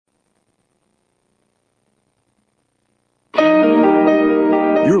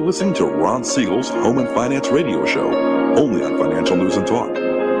listening to Ron Siegel's Home and Finance Radio Show, only on Financial News and Talk.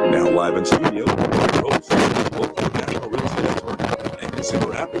 Now live in studio, host, local national real estate expert, and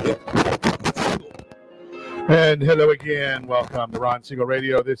consumer advocate, Ron Siegel. And hello again. Welcome to Ron Siegel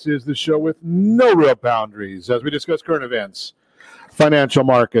Radio. This is the show with no real boundaries as we discuss current events, financial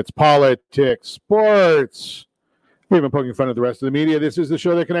markets, politics, sports. We've been poking fun at the rest of the media. This is the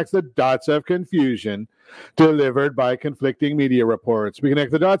show that connects the dots of confusion delivered by conflicting media reports. We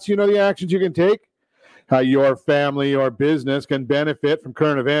connect the dots, you know the actions you can take, how your family or business can benefit from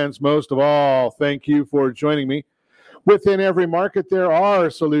current events. Most of all, thank you for joining me. Within every market, there are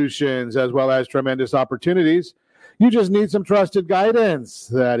solutions as well as tremendous opportunities. You just need some trusted guidance.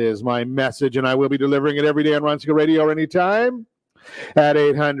 That is my message, and I will be delivering it every day on Ron Siegel Radio or anytime at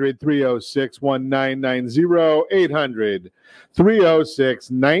 800-306-1990,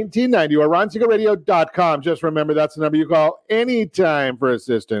 800-306-1990, or ronsiegelradio.com. Just remember, that's the number you call anytime for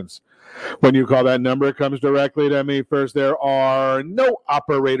assistance. When you call that number, it comes directly to me first. There are no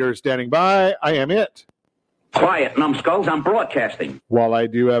operators standing by. I am it. Quiet, numbskulls, I'm broadcasting. While I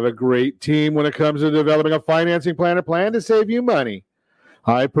do have a great team when it comes to developing a financing plan, a plan to save you money,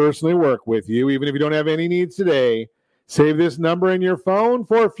 I personally work with you, even if you don't have any needs today. Save this number in your phone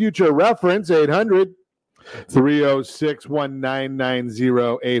for future reference, 800-306-1990,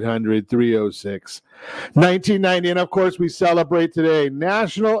 800-306-1990. And, of course, we celebrate today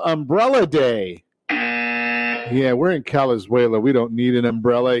National Umbrella Day. Yeah, we're in Calizuela. We don't need an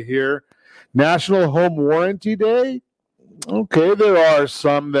umbrella here. National Home Warranty Day. Okay, there are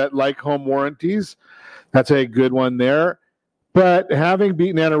some that like home warranties. That's a good one there. But having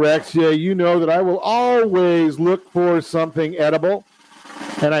beaten anorexia, you know that I will always look for something edible.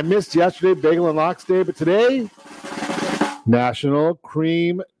 And I missed yesterday, Bagel and Lox Day, but today, National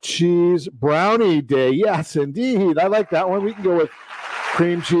Cream Cheese Brownie Day. Yes, indeed. I like that one. We can go with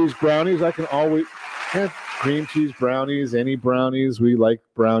cream cheese brownies. I can always have cream cheese brownies, any brownies. We like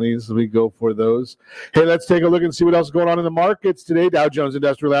brownies. We go for those. Hey, let's take a look and see what else is going on in the markets today. Dow Jones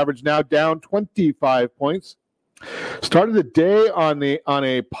Industrial Average now down 25 points. Started the day on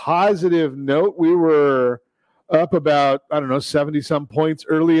a positive note. We were up about, 70-some points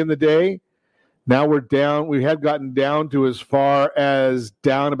early in the day. Now we're down. We had gotten down to as far as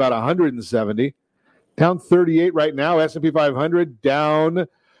down about 170. Down 38 right now. S&P 500 down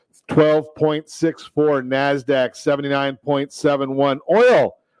 12.64. NASDAQ 79.71.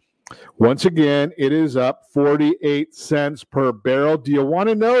 Oil, once again, it is up 48 cents per barrel. Do you want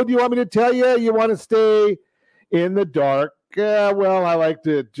to know? Do you want me to tell you? You want to stay in the dark? Well, I like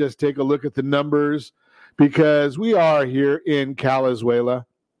to just take a look at the numbers because we are here in Calizuela.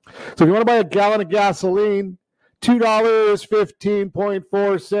 So if you want to buy a gallon of gasoline,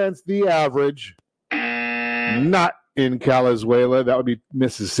 $2.15.4, the average. Not in Calizuela. That would be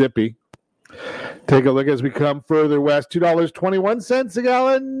Mississippi. Take a look as we come further west. $2.21 a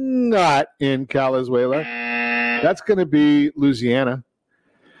gallon. Not in Calizuela. That's going to be Louisiana.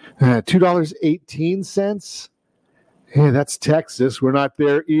 $2.18. Hey, that's Texas. We're not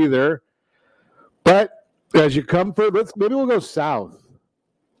there either. But as you come further, maybe we'll go south.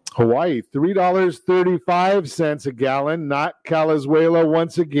 Hawaii, $3.35 a gallon. Not Calizuela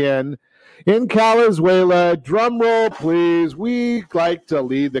once again. In Calizuela, drum roll, please. We like to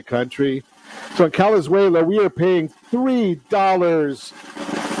lead the country. So in Calizuela, we are paying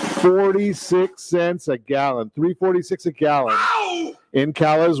 $3.46 a gallon. $3.46 a gallon. Ow! In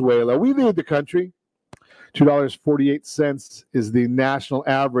Calizuela. We lead the country. $2.48 is the national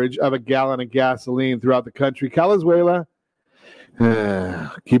average of a gallon of gasoline throughout the country. Calizuela,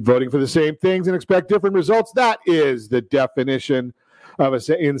 keep voting for the same things and expect different results. That is the definition of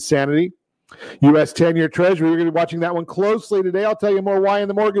insanity. U.S. 10-year Treasury, we're going to be watching that one closely today. I'll tell you more why in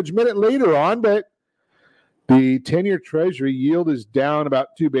the Mortgage Minute later on, but the 10-year Treasury yield is down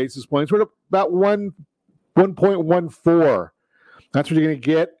about 2 basis points. We're at about 1.14. That's what you're going to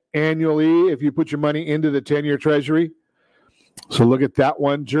get annually if you put your money into the 10-year Treasury. So look at that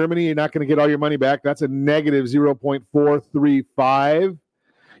one. Germany, you're not going to get all your money back. That's a negative 0.435.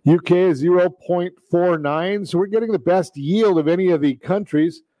 UK is 0.49. So we're getting the best yield of any of the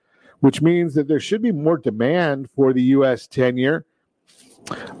countries, which means that there should be more demand for the U.S. 10-year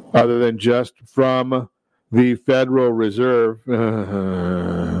other than just from the Federal Reserve.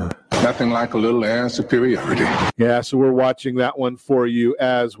 Nothing like a little air superiority. Yeah, so we're watching that one for you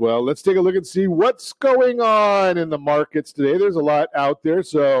as well. Let's take a look and see what's going on in the markets today. There's a lot out there.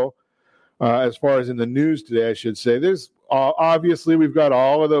 So as far as in the news today, I should say, there's obviously we've got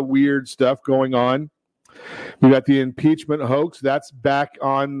all of the weird stuff going on. We got the impeachment hoax. That's back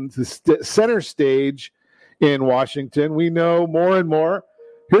on the center stage in Washington. We know more and more.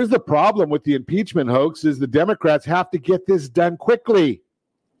 Here's the problem with the impeachment hoax is the Democrats have to get this done quickly.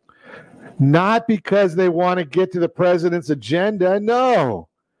 Not because they want to get to the president's agenda, no.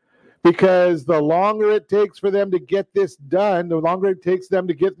 Because the longer it takes for them to get this done, the longer it takes them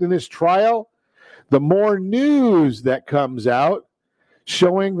to get in this trial, the more news that comes out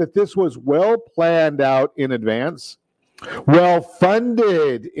showing that this was well planned out in advance, well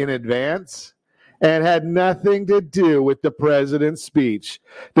funded in advance, and had nothing to do with the president's speech.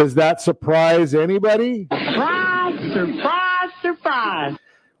 Does that surprise anybody? Surprise, surprise, surprise.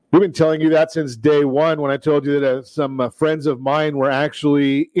 We've been telling you that since day one when I told you that some friends of mine were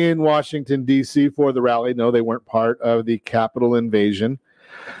actually in Washington, D.C. for the rally. No, they weren't part of the Capitol invasion.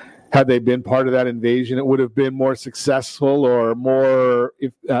 Had they been part of that invasion, it would have been more successful or more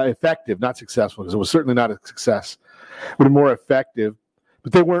effective. Not successful, because it was certainly not a success, but more effective.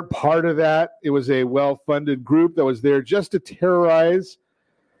 But they weren't part of that. It was a well-funded group that was there just to terrorize.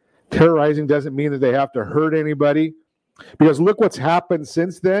 Terrorizing doesn't mean that they have to hurt anybody. Because look what's happened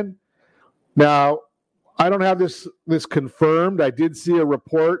since then. Now, I don't have this confirmed. I did see a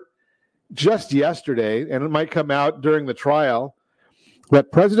report just yesterday, and it might come out during the trial,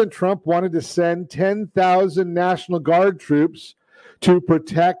 that President Trump wanted to send 10,000 National Guard troops to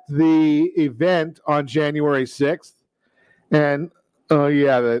protect the event on January 6th. And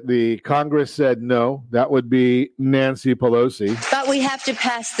the Congress said no. That would be Nancy Pelosi. But we have to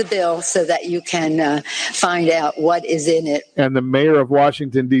pass the bill so that you can find out what is in it. And the mayor of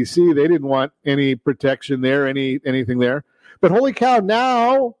Washington, D.C., they didn't want any protection there, anything there. But holy cow,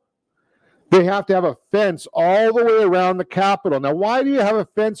 now they have to have a fence all the way around the Capitol. Now, why do you have a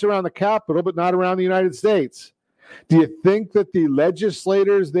fence around the Capitol but not around the United States? Do you think that the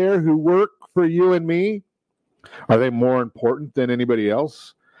legislators there who work for you and me, are they more important than anybody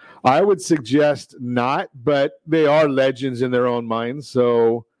else? I would suggest not, but they are legends in their own minds,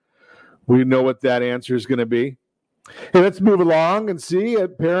 so we know what that answer is going to be. Hey, let's move along and see.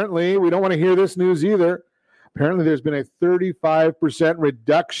 Apparently, we don't want to hear this news either. Apparently, there's been a 35%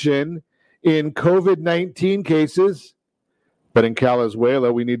 reduction in COVID-19 cases, but in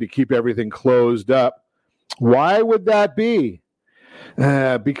Venezuela, we need to keep everything closed up. Why would that be?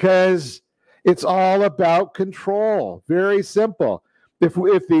 Because it's all about control. Very simple. If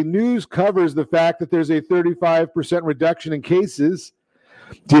the news covers the fact that there's a 35% reduction in cases,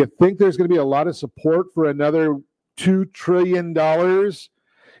 do you think there's going to be a lot of support for another $2 trillion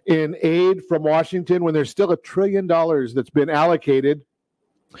in aid from Washington when there's still $1 trillion that's been allocated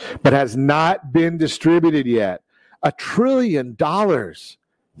but has not been distributed yet? $1 trillion.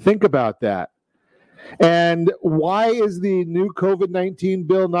 Think about that. And why is the new COVID-19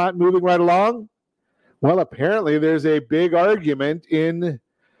 bill not moving right along? Well, apparently there's a big argument in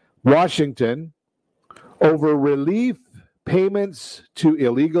Washington over relief payments to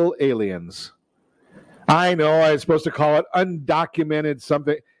illegal aliens. I know I was supposed to call it undocumented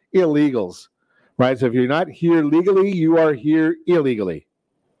something, illegals, right? So if you're not here legally, you are here illegally.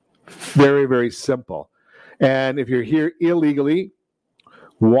 Very, very simple. And if you're here illegally,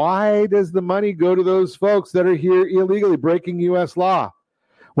 why does the money go to those folks that are here illegally breaking U.S. law?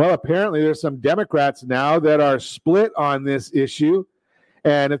 Well, apparently there's some Democrats now that are split on this issue.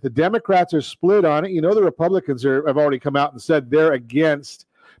 And if the Democrats are split on it, you know the Republicans have already come out and said they're against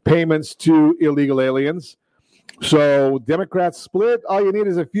payments to illegal aliens. So Democrats split. All you need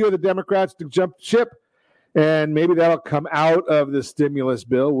is a few of the Democrats to jump ship, and maybe that'll come out of the stimulus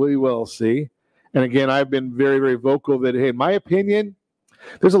bill. We will see. And again, I've been very, very vocal that, hey, in my opinion,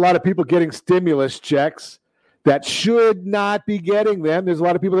 there's a lot of people getting stimulus checks that should not be getting them. There's a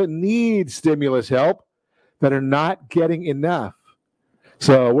lot of people that need stimulus help that are not getting enough.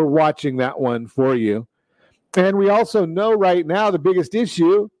 So we're watching that one for you. And we also know right now the biggest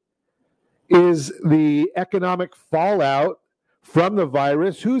issue is the economic fallout from the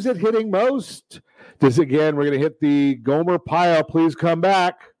virus. Who's it hitting most? We're going to hit the Gomer Pyle. Please come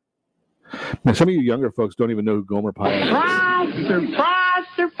back. Now, some of you younger folks don't even know who Gomer Pyle is. Surprise, surprise,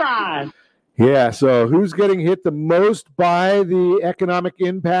 surprise. Yeah, so who's getting hit the most by the economic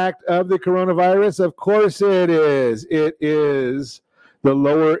impact of the coronavirus? Of course it is. It is the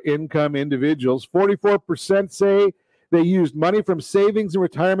lower income individuals. 44% say they used money from savings and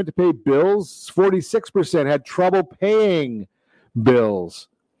retirement to pay bills. 46% had trouble paying bills.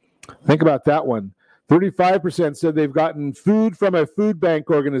 Think about that one. 35% said they've gotten food from a food bank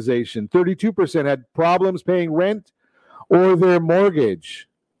organization. 32% had problems paying rent or their mortgage.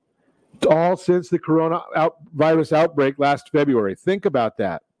 All since the coronavirus outbreak last February. Think about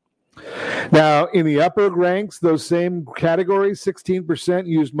that. Now, in the upper ranks, those same categories, 16%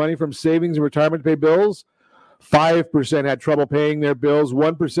 used money from savings and retirement to pay bills. 5% had trouble paying their bills,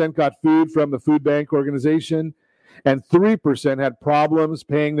 1% got food from the food bank organization, and 3% had problems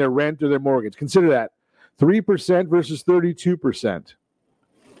paying their rent or their mortgage. Consider that, 3% versus 32%.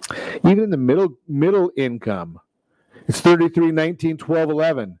 Even in the middle income, it's 33, 19, 12,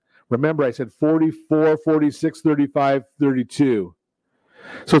 11. Remember, I said 44, 46, 35, 32.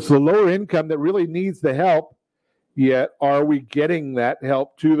 So it's the lower income that really needs the help, yet are we getting that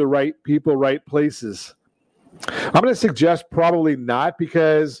help to the right people, right places? I'm going to suggest probably not,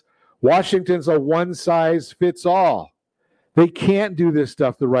 because Washington's a one-size-fits-all. They can't do this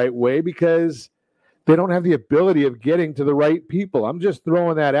stuff the right way because they don't have the ability of getting to the right people. I'm just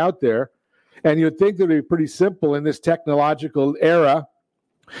throwing that out there. And you'd think that it would be pretty simple in this technological era,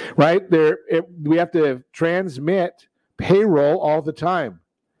 right? We have to transmit payroll all the time.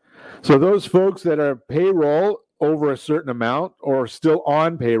 So those folks that are payroll over a certain amount or still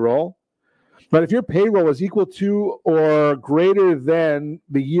on payroll, but if your payroll is equal to or greater than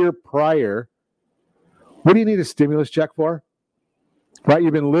the year prior, what do you need a stimulus check for? Right?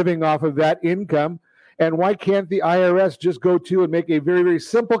 You've been living off of that income. And why can't the IRS just go to and make a very, very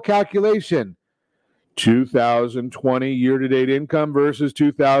simple calculation? 2020 year-to-date income versus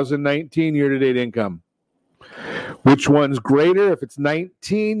 2019 year-to-date income. Which one's greater? If it's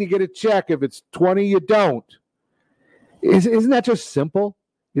 19, you get a check. If it's 20, you don't. Isn't that just simple?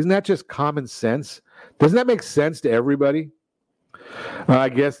 Isn't that just common sense? Doesn't that make sense to everybody? I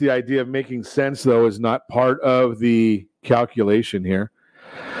guess the idea of making sense, though, is not part of the calculation here.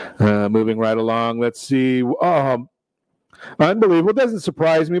 Moving right along, let's see. Unbelievable. It doesn't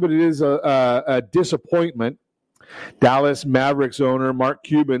surprise me, but it is a disappointment. Dallas Mavericks owner Mark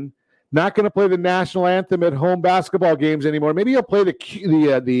Cuban not going to play the national anthem at home basketball games anymore. Maybe he'll play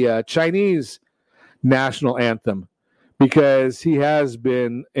the Chinese national anthem, because he has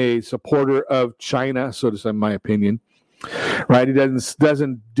been a supporter of China, so to say, in my opinion. Right? He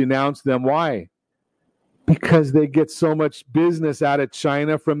doesn't denounce them. Why? Because they get so much business out of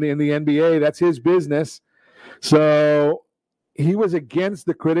China in the NBA. That's his business. So he was against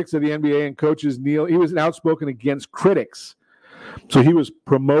the critics of the NBA and coaches kneel. He was outspoken against critics. So he was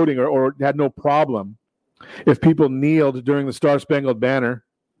promoting or had no problem if people kneeled during the Star-Spangled Banner.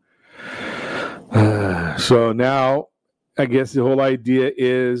 So now I guess the whole idea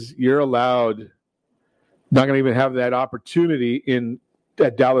is you're allowed, not going to even have that opportunity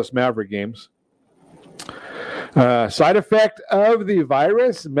at Dallas Maverick games. Side effect of the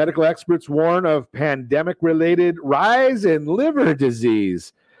virus, medical experts warn of pandemic-related rise in liver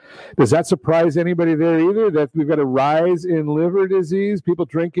disease. Does that surprise anybody there either, that we've got a rise in liver disease, people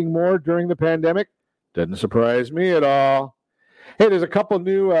drinking more during the pandemic? Doesn't surprise me at all. Hey, there's a couple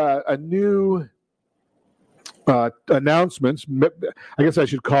new announcements. I guess I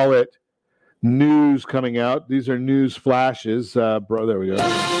should call it news coming out. These are news flashes. There we go.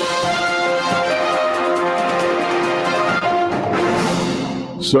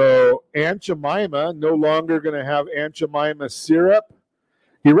 So Aunt Jemima no longer going to have Aunt Jemima syrup.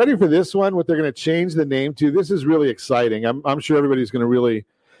 You ready for this one? What they're going to change the name to? This is really exciting. I'm sure everybody's going to really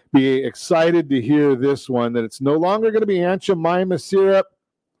be excited to hear this one, that it's no longer going to be Aunt Jemima syrup.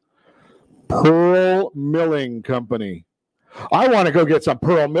 Pearl Milling Company. I want to go get some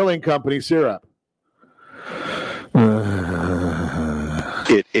Pearl Milling Company syrup.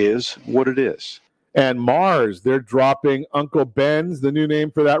 It is what it is. And Mars, they're dropping Uncle Ben's, the new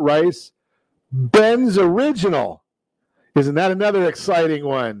name for that rice, Ben's Original. Isn't that another exciting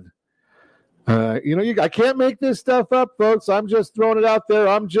one? I can't make this stuff up, folks. I'm just throwing it out there.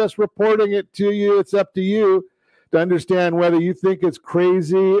 I'm just reporting it to you. It's up to you to understand whether you think it's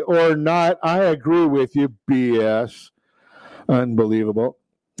crazy or not. I agree with you. BS. Unbelievable.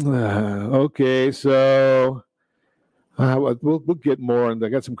 Okay, so we'll get more, and I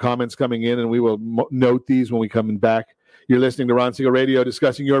got some comments coming in, and we will note these when we come back. You're listening to Ron Siegel Radio,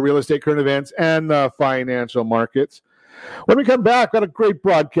 discussing your real estate, current events, and the financial markets. When we come back, got a great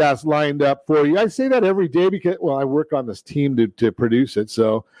broadcast lined up for you. I say that every day because, I work on this team to produce it.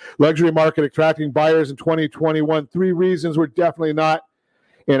 So, luxury market attracting buyers in 2021. 3 reasons we're definitely not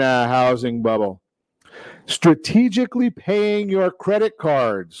in a housing bubble. Strategically paying your credit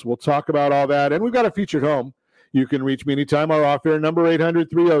cards. We'll talk about all that. And we've got a featured home. You can reach me anytime. Our off-air number,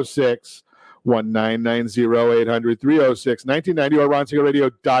 800-306-1990, 800-306-1990, or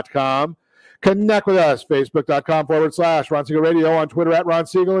RonSiegelRadio.com. Connect with us, Facebook.com/Ron Siegel Radio, on Twitter @Ron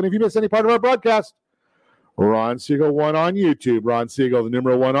Siegel. And if you miss any part of our broadcast, Ron Siegel 1 on YouTube. Ron Siegel, the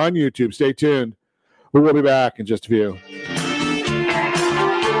numeral 1 on YouTube. Stay tuned. We will be back in just a few.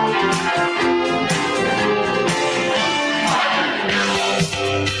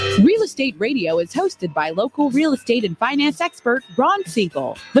 Real estate Estate Radio is hosted by local real estate and finance expert Ron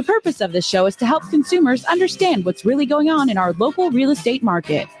Siegel. The purpose of this show is to help consumers understand what's really going on in our local real estate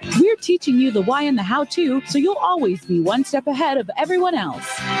market. We're teaching you the why and the how-to, so you'll always be one step ahead of everyone else.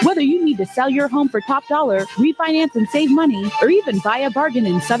 Whether you need to sell your home for top dollar, refinance and save money, or even buy a bargain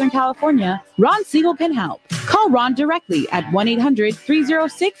in Southern California, Ron Siegel can help. Call Ron directly at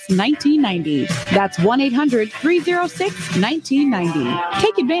 1-800-306-1990. That's 1-800-306-1990.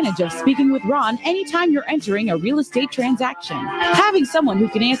 Take advantage of speaking with Ron anytime you're entering a real estate transaction. Having someone who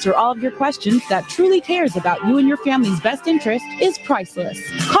can answer all of your questions that truly cares about you and your family's best interest is priceless.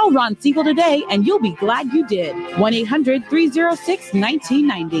 Call Ron Siegel today and you'll be glad you did.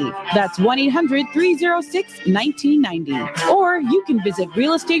 1-800-306-1990. That's 1-800-306-1990. Or you can visit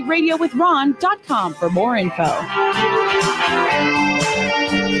realestateradio.com for more info.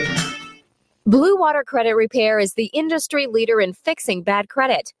 Blue Water Credit Repair is the industry leader in fixing bad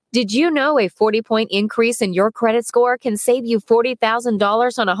credit. Did you know a 40-point increase in your credit score can save you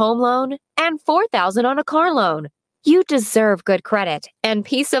 $40,000 on a home loan and $4,000 on a car loan? You deserve good credit and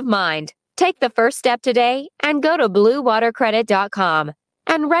peace of mind. Take the first step today and go to bluewatercredit.com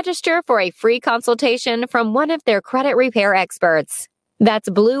and register for a free consultation from one of their credit repair experts. That's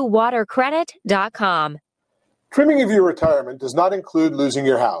bluewatercredit.com. Trimming of your retirement does not include losing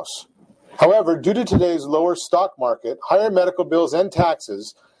your house. However, due to today's lower stock market, higher medical bills, and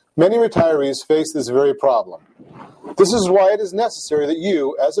taxes, many retirees face this very problem. This is why it is necessary that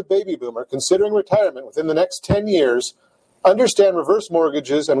you, as a baby boomer considering retirement within the next 10 years, understand reverse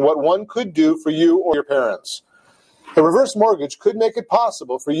mortgages and what one could do for you or your parents. A reverse mortgage could make it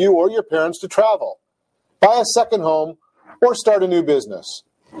possible for you or your parents to travel, buy a second home, or start a new business.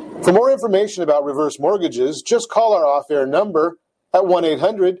 For more information about reverse mortgages, just call our off-air number at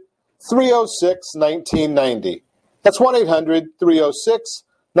 1-800-306-1990. That's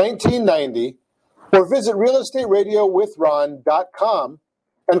 1-800-306-1990, or visit realestateradio.com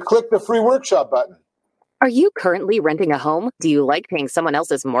and click the free workshop button. Are you currently renting a home? Do you like paying someone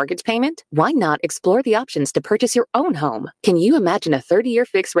else's mortgage payment? Why not explore the options to purchase your own home? Can you imagine a 30-year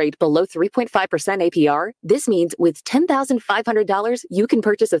fixed rate below 3.5% APR? This means with $10,500, you can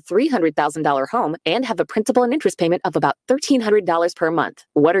purchase a $300,000 home and have a principal and interest payment of about $1,300 per month.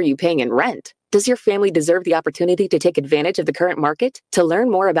 What are you paying in rent? Does your family deserve the opportunity to take advantage of the current market? To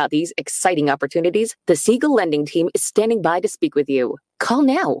learn more about these exciting opportunities, the Siegel Lending Team is standing by to speak with you. Call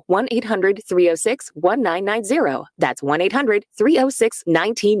now, 1-800-306-1990. That's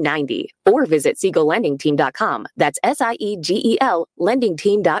 1-800-306-1990. Or visit SiegelLendingTeam.com. That's SIEGEL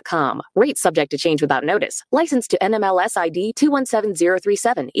LendingTeam.com. Rates subject to change without notice. Licensed to NMLS ID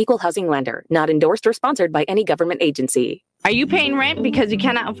 217037. Equal housing lender. Not endorsed or sponsored by any government agency. Are you paying rent because you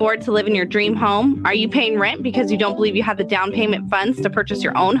cannot afford to live in your dream home? Are you paying rent because you don't believe you have the down payment funds to purchase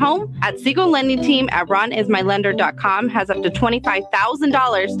your own home? At Siegel Lending Team at ronismylender.com has up to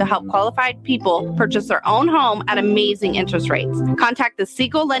 $25,000 to help qualified people purchase their own home at amazing interest rates. Contact the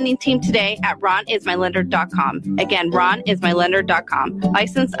Siegel Lending Team today at ronismylender.com. Again, ronismylender.com.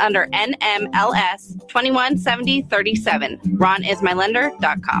 Licensed under NMLS 217037.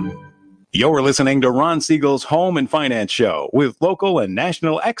 ronismylender.com. You're listening to Ron Siegel's Home and Finance Show with local and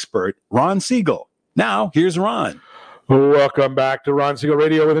national expert Ron Siegel. Now, here's Ron. Welcome back to Ron Siegel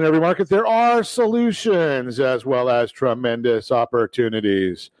Radio. Within every market, there are solutions as well as tremendous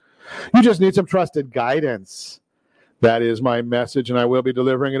opportunities. You just need some trusted guidance. That is my message, and I will be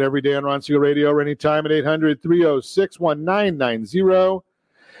delivering it every day on Ron Siegel Radio or anytime at 800-306-1990,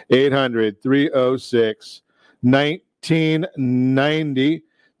 800-306-1990.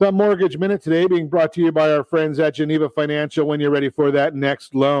 The Mortgage Minute today being brought to you by our friends at Geneva Financial when you're ready for that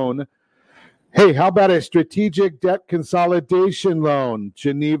next loan. Hey, how about a strategic debt consolidation loan?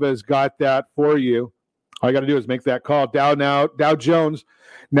 Geneva's got that for you. All you got to do is make that call. Dow Jones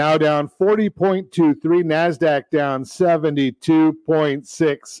now down 40.23. NASDAQ down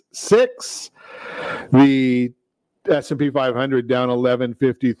 72.66. The S&P 500 down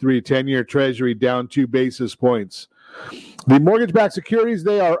 11.53. 10-year Treasury down 2 basis points. The mortgage-backed securities,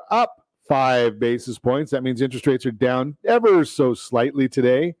 they are up 5 basis points. That means interest rates are down ever so slightly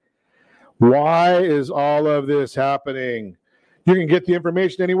today. Why is all of this happening? You can get the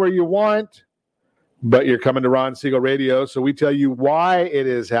information anywhere you want, but you're coming to Ron Siegel Radio, so we tell you why it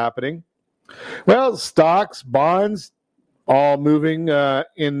is happening. Well, stocks, bonds, all moving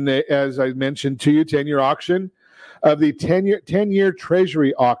in, as I mentioned to you, 10-year auction of the 10-year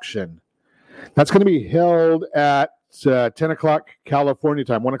Treasury auction. That's going to be held at 10 o'clock California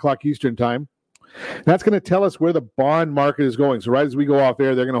time, 1 o'clock Eastern time. And that's going to tell us where the bond market is going. So right as we go off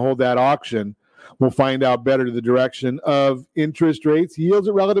air, they're going to hold that auction. We'll find out better the direction of interest rates. Yields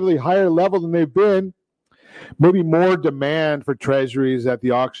at relatively higher level than they've been. Maybe more demand for treasuries at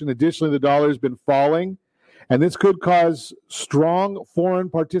the auction. Additionally, the dollar has been falling, and this could cause strong foreign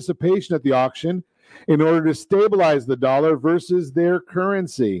participation at the auction in order to stabilize the dollar versus their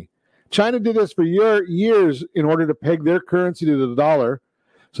currency. China did this for years in order to peg their currency to the dollar,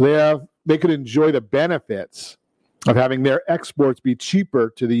 so they could enjoy the benefits of having their exports be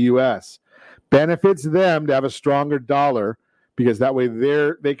cheaper to the U.S. Benefits them to have a stronger dollar because that way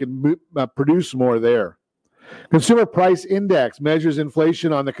they can produce more there. Consumer Price Index measures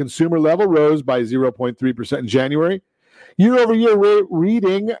inflation on the consumer level, rose by 0.3% in January. Year-over-year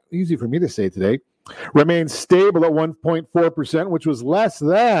reading, easy for me to say today, remains stable at 1.4%, which was less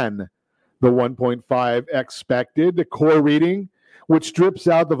than the 1.5 expected. The core reading, which strips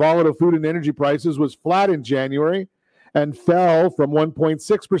out the volatile food and energy prices, was flat in January and fell from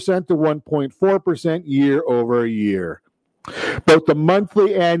 1.6% to 1.4% year over year. Both the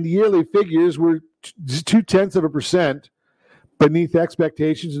monthly and yearly figures were 0.2% beneath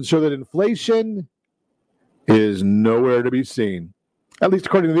expectations and show that inflation is nowhere to be seen, at least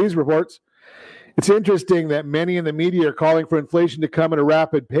according to these reports. It's interesting that many in the media are calling for inflation to come at a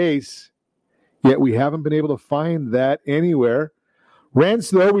rapid pace, yet we haven't been able to find that anywhere. Rents,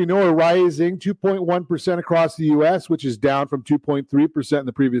 though, we know are rising 2.1% across the U.S., which is down from 2.3% in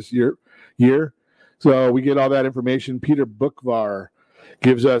the previous year. So we get all that information. Peter Bookvar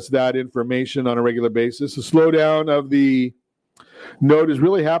gives us that information on a regular basis. The slowdown of the note is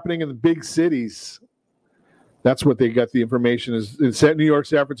really happening in the big cities. That's what they got the information is in New York,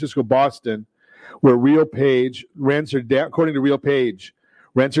 San Francisco, Boston, where rents are down, according to RealPage,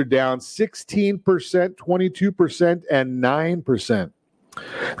 rents are down 16%, 22%, and 9%.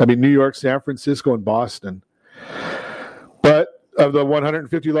 I mean, New York, San Francisco, and Boston. But of the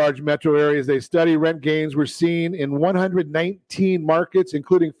 150 large metro areas they study, rent gains were seen in 119 markets,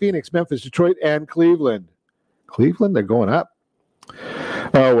 including Phoenix, Memphis, Detroit, and Cleveland. Cleveland, they're going up.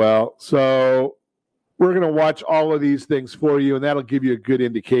 Oh, well. So we're going to watch all of these things for you, and that'll give you a good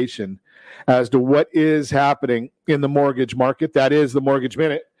indication as to what is happening in the mortgage market. That is the Mortgage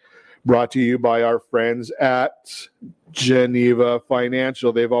Minute, brought to you by our friends at Geneva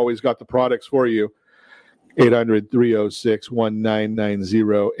Financial. They've always got the products for you.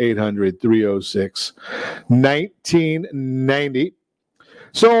 800-306-1990, 800-306-1990.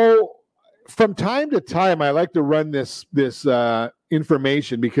 So from time to time, I like to run this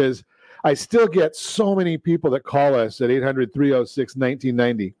information because I still get so many people that call us at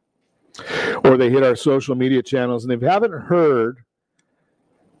 800-306-1990, or they hit our social media channels and they haven't heard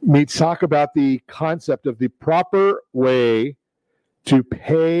me talk about the concept of the proper way to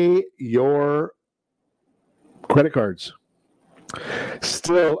pay your credit cards.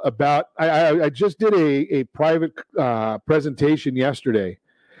 Still about, I just did a private presentation yesterday,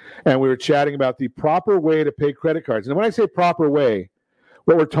 and we were chatting about the proper way to pay credit cards. And when I say proper way,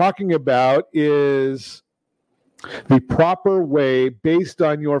 what we're talking about is the proper way based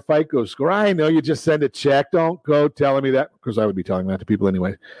on your FICO score. I know you just send a check. Don't go telling me that, because I would be telling that to people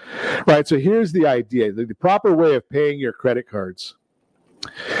anyway. Right, so here's the idea. The proper way of paying your credit cards.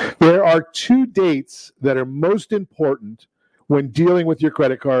 There are two dates that are most important when dealing with your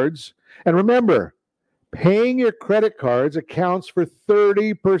credit cards. And remember, paying your credit cards accounts for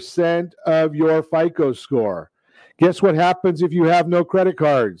 30% of your FICO score. Guess what happens if you have no credit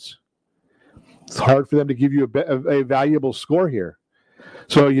cards? It's hard for them to give you a valuable score here.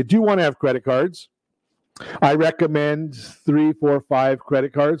 So you do want to have credit cards. I recommend 3, 4, 5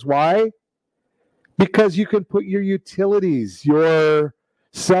 credit cards. Why? Because you can put your utilities, your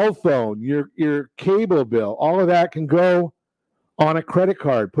cell phone, your cable bill, all of that can go on a credit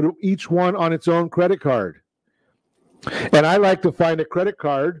card. Put each one on its own credit card. And I like to find a credit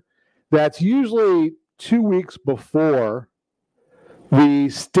card that's usually 2 weeks before the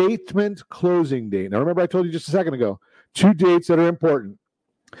statement closing date. Now, remember I told you just a second ago, 2 dates that are important.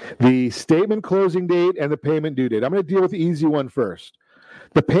 The statement closing date and the payment due date. I'm going to deal with the easy one first.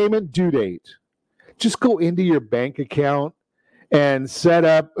 The payment due date. Just go into your bank account and set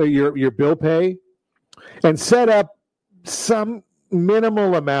up your bill pay and set up some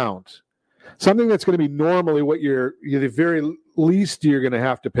minimal amount, something that's going to be normally what you're the very least you're going to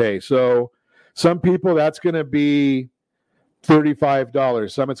have to pay. So some people, that's going to be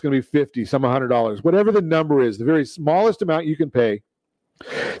 $35. Some it's going to be $50, some $100. Whatever the number is, the very smallest amount you can pay,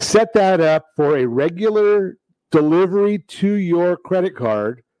 set that up for a regular delivery to your credit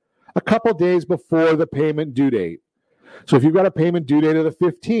card a couple days before the payment due date. So if you've got a payment due date of the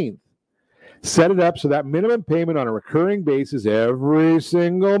 15th, set it up so that minimum payment on a recurring basis every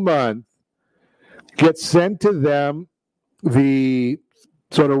single month gets sent to them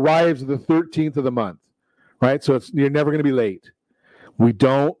so it arrives the 13th of the month, right? So you're never going to be late. We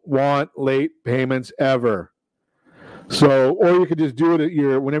don't want late payments ever. So, or you could just do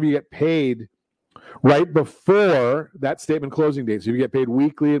it whenever you get paid right before that statement closing date. So if you get paid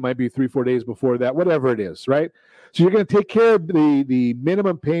weekly, it might be 3-4 days before that, whatever it is, right? So you're going to take care of the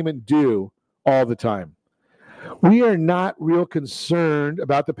minimum payment due all the time. We are not real concerned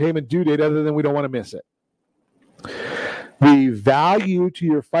about the payment due date other than we don't want to miss it. The value to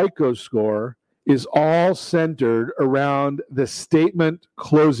your FICO score is all centered around the statement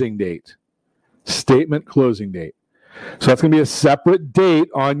closing date. Statement closing date. So that's going to be a separate date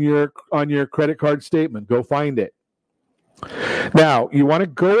on your credit card statement. Go find it. Now, you want to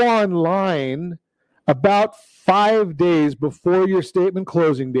go online about 5 days before your statement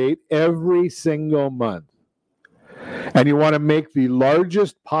closing date every single month. And you want to make the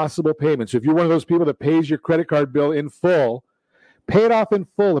largest possible payment. So if you're one of those people that pays your credit card bill in full, pay it off in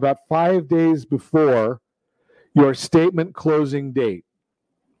full about 5 days before your statement closing date.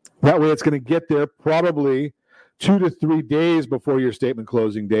 That way it's going to get there probably 2 to 3 days before your statement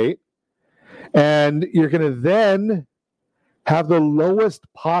closing date. And you're going to then have the lowest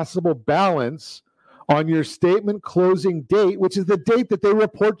possible balance on your statement closing date, which is the date that they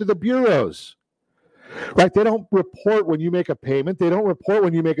report to the bureaus. Right? They don't report when you make a payment. They don't report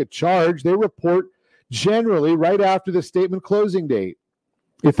when you make a charge. They report generally right after the statement closing date.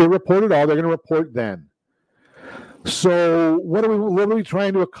 If they report at all, they're going to report then. So what are we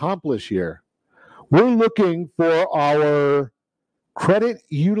trying to accomplish here? We're looking for our credit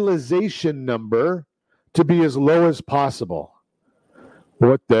utilization number to be as low as possible.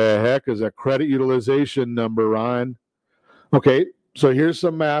 What the heck is a credit utilization number, Ron? Okay, so here's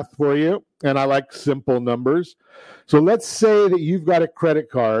some math for you, and I like simple numbers. So let's say that you've got a credit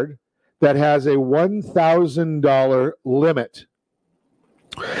card that has a $1,000 limit,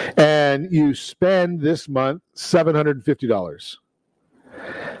 and you spend this month $750.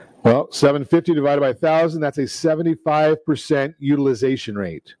 Well, $750 divided by 1,000, that's a 75% utilization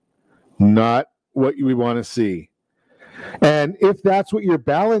rate. Not what we want to see. And if that's what your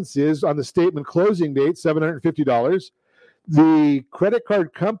balance is on the statement closing date, $750, the credit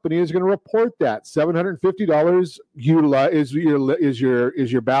card company is going to report that $750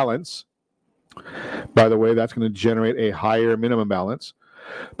 is your balance. By the way, that's going to generate a higher minimum balance,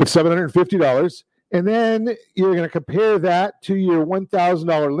 but $750. And then you're going to compare that to your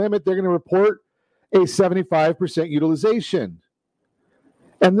 $1,000 limit. They're going to report a 75% utilization.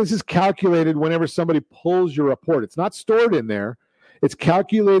 And this is calculated whenever somebody pulls your report. It's not stored in there. It's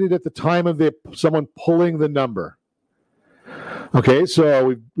calculated at the time of someone pulling the number. Okay,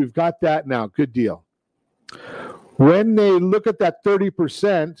 so we've got that now. Good deal. When they look at that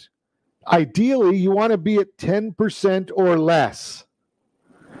 30%, ideally you want to be at 10% or less.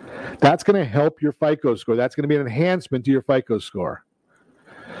 That's going to help your FICO score. That's going to be an enhancement to your FICO score.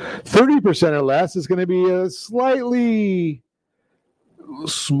 30% or less is going to be a slightly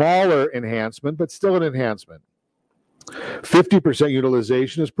smaller enhancement, but still an enhancement. 50%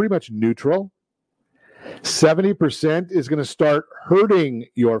 utilization is pretty much neutral. 70% is going to start hurting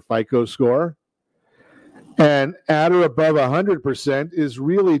your FICO score. And at or above 100% is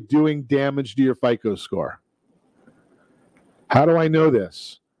really doing damage to your FICO score. How do I know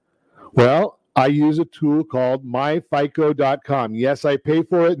this? Well, I use a tool called myfico.com. Yes, I pay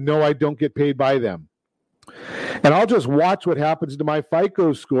for it. No, I don't get paid by them. And I'll just watch what happens to my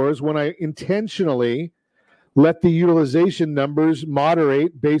FICO scores when I intentionally let the utilization numbers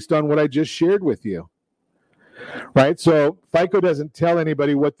moderate based on what I just shared with you. Right? So FICO doesn't tell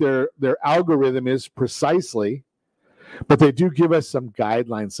anybody what their algorithm is precisely, but they do give us some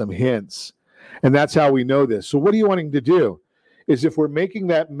guidelines, some hints. And that's how we know this. So what are you wanting to do? Is if we're making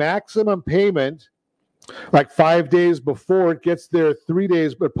that maximum payment like 5 days before it gets there 3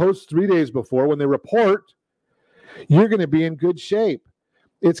 days, but post 3 days before when they report, you're going to be in good shape.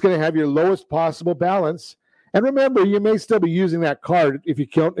 It's going to have your lowest possible balance. And remember, you may still be using that card. If you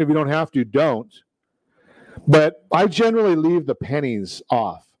don't have to, don't. But I generally leave the pennies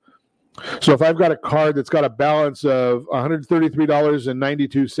off. So if I've got a card that's got a balance of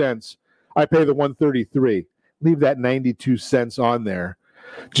 $133.92, I pay the $133. Leave that 92 cents on there,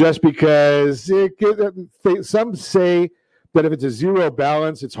 just because some say that if it's a zero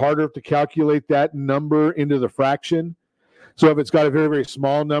balance, it's harder to calculate that number into the fraction. So if it's got a very, very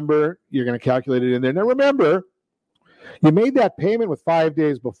small number, you're going to calculate it in there. Now remember, you made that payment with 5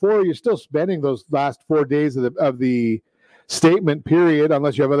 days before. You're still spending those last 4 days of the statement period,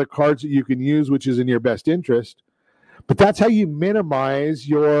 unless you have other cards that you can use, which is in your best interest. But that's how you minimize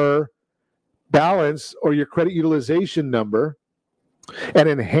your balance or your credit utilization number and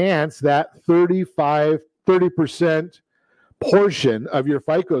enhance that 30% portion of your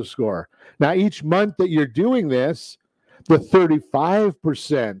FICO score. Now, each month that you're doing this, the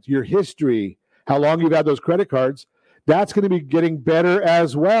 35%, your history, how long you've had those credit cards, that's going to be getting better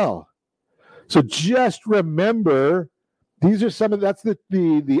as well. So just remember, these are that's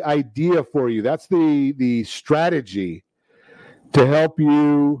the idea for you. That's the strategy to help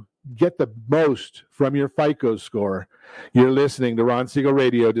you get the most from your FICO score. You're listening to Ron Siegel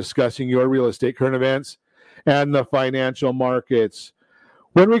Radio, discussing your real estate, current events, and the financial markets.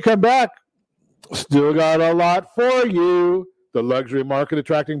 When we come back, still got a lot for you. The luxury market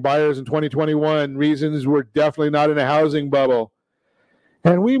attracting buyers in 2021. Reasons we're definitely not in a housing bubble.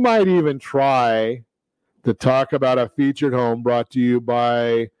 And we might even try to talk about a featured home brought to you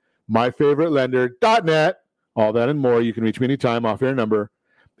by myfavoritelender.net. All that and more. You can reach me anytime off air number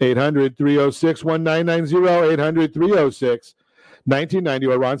 800-306-1990, 800-306-1990,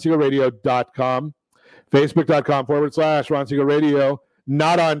 or RonSiegelRadio.com, Facebook.com/Ron Siegel Radio,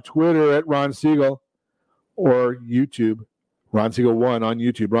 not on Twitter at Ron Siegel, or YouTube, Ron Siegel 1 on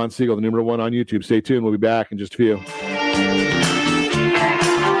YouTube, Ron Siegel, the number 1 on YouTube. Stay tuned. We'll be back in just a few.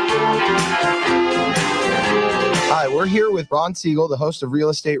 Hi, we're here with Ron Siegel, the host of Real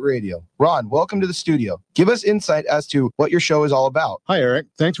Estate Radio. Ron, welcome to the studio. Give us insight as to what your show is all about. Hi, Eric.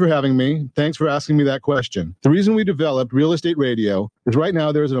 Thanks for having me. Thanks for asking me that question. The reason we developed Real Estate Radio is right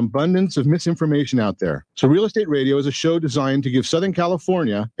now there's an abundance of misinformation out there. So Real Estate Radio is a show designed to give Southern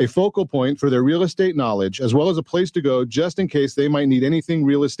California a focal point for their real estate knowledge, as well as a place to go just in case they might need anything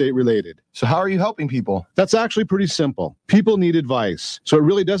real estate related. So how are you helping people? That's actually pretty simple. People need advice. So it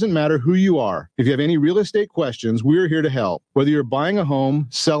really doesn't matter who you are. If you have any real estate questions, we're here to help. Whether you're buying a home,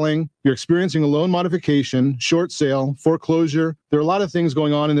 selling, you're experiencing a loan modification, short sale, foreclosure, there are a lot of things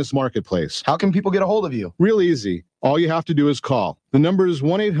going on in this marketplace. How can people get a hold of you? Real easy. All you have to do is call. The number is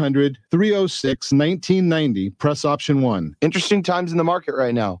 1-800-306-1990. Press option 1. Interesting times in the market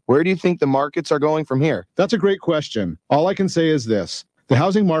right now. Where do you think the markets are going from here? That's a great question. All I can say is this. The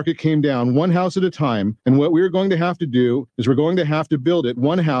housing market came down one house at a time, and what we're going to have to do is we're going to have to build it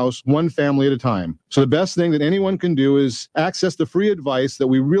one house, one family at a time. So the best thing that anyone can do is access the free advice that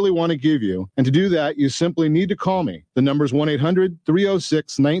we really want to give you. And to do that, you simply need to call me. The number is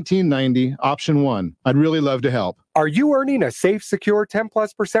 1-800-306-1990, option 1. I'd really love to help. Are you earning a safe, secure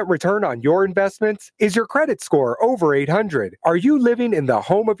 10+% return on your investments? Is your credit score over 800? Are you living in the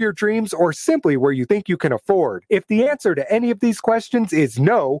home of your dreams or simply where you think you can afford? If the answer to any of these questions is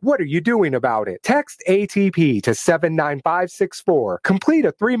no, what are you doing about it? Text ATP to 79564. Complete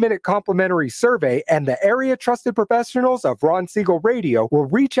a 3-minute complimentary survey and the area trusted professionals of Ron Siegel Radio will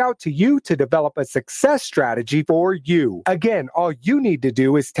reach out to you to develop a success strategy for you. Again, all you need to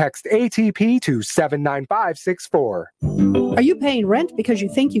do is text ATP to 79564. Are you paying rent because you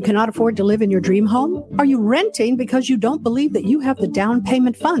think you cannot afford to live in your dream home? Are you renting because you don't believe that you have the down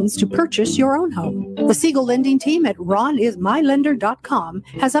payment funds to purchase your own home? The Siegel lending team at ronismylender.com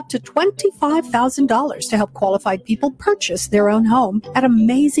has up to $25,000 to help qualified people purchase their own home at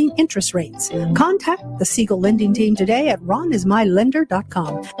amazing interest rates. Contact the Siegel lending team today at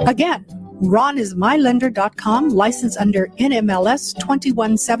ronismylender.com. Again, ronismylender.com, license under NMLS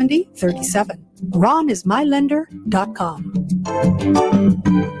 217037. ronismylender.com.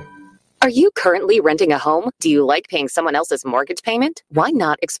 Are you currently renting a home? Do you like paying someone else's mortgage payment? Why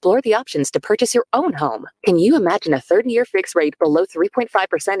not explore the options to purchase your own home? Can you imagine a 30-year fixed rate below 3.5%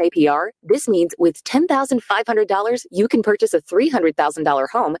 APR? This means with $10,500, you can purchase a $300,000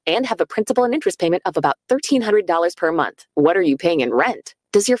 home and have a principal and interest payment of about $1,300 per month. What are you paying in rent?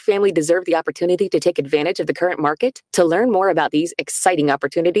 Does your family deserve the opportunity to take advantage of the current market? To learn more about these exciting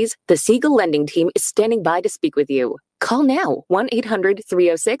opportunities, the Siegel Lending Team is standing by to speak with you. Call now,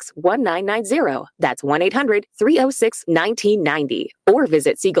 1-800-306-1990. That's 1-800-306-1990. Or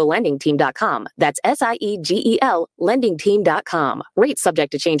visit SiegelLendingTeam.com. That's SIEGEL LendingTeam.com. Rates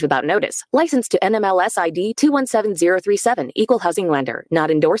subject to change without notice. Licensed to NMLS ID 217037. Equal housing lender.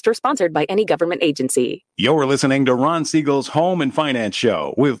 Not endorsed or sponsored by any government agency. You're listening to Ron Siegel's Home and Finance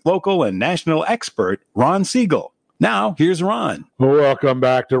Show with local and national expert Ron Siegel. Now, here's Ron. Welcome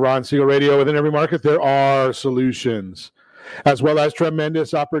back to Ron Siegel Radio. Within every market, there are solutions, as well as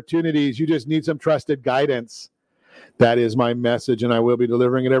tremendous opportunities. You just need some trusted guidance. That is my message, and I will be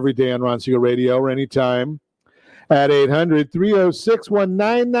delivering it every day on Ron Siegel Radio or anytime at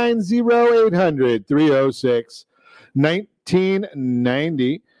 800-306-1990,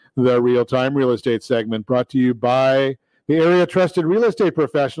 800-306-1990, the real-time real estate segment brought to you by the area trusted real estate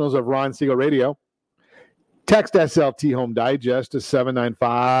professionals of Ron Siegel Radio. Text SLT Home Digest to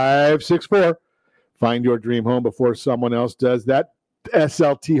 79564. Find your dream home before someone else does. That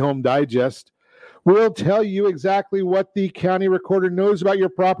SLT Home Digest will tell you exactly what the county recorder knows about your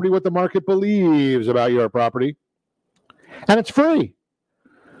property, what the market believes about your property, and it's free.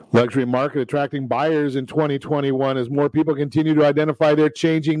 Luxury market attracting buyers in 2021 as more people continue to identify their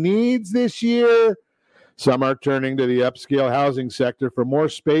changing needs this year. Some are turning to the upscale housing sector for more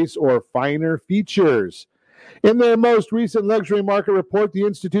space or finer features. In their most recent luxury market report, the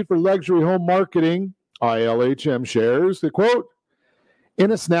Institute for Luxury Home Marketing, ILHM, shares the quote,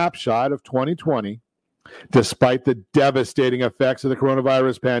 in a snapshot of 2020, despite the devastating effects of the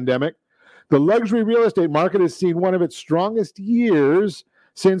coronavirus pandemic, the luxury real estate market has seen one of its strongest years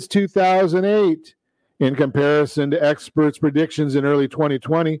since 2008. In comparison to experts' predictions in early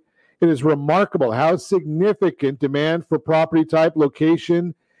 2020, it is remarkable how significant demand for property type,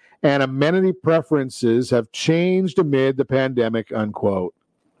 location, and amenity preferences have changed amid the pandemic, unquote.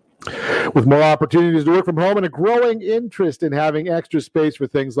 With more opportunities to work from home and a growing interest in having extra space for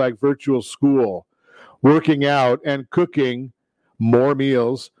things like virtual school, working out, and cooking more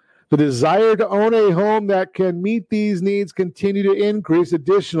meals, the desire to own a home that can meet these needs continue to increase.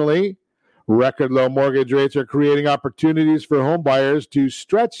 Additionally, record low mortgage rates are creating opportunities for home buyers to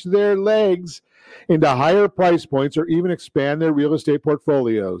stretch their legs into higher price points or even expand their real estate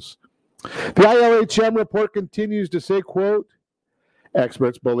portfolios. The ILHM report continues to say, quote,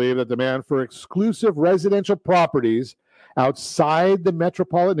 experts believe that demand for exclusive residential properties outside the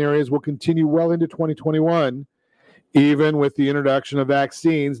metropolitan areas will continue well into 2021. Even with the introduction of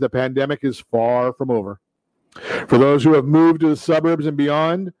vaccines, the pandemic is far from over. For those who have moved to the suburbs and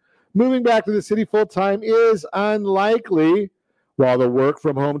beyond, moving back to the city full-time is unlikely, while the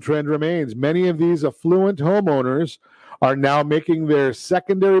work-from-home trend remains. Many of these affluent homeowners are now making their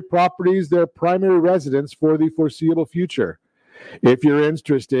secondary properties their primary residence for the foreseeable future. If you're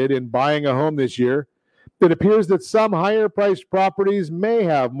interested in buying a home this year, it appears that some higher-priced properties may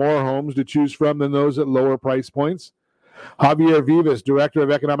have more homes to choose from than those at lower price points. Javier Vivas, Director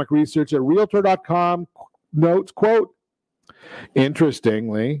of Economic Research at Realtor.com, notes, quote,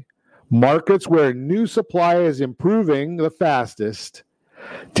 interestingly, markets where new supply is improving the fastest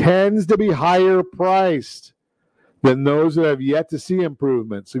tends to be higher priced than those that have yet to see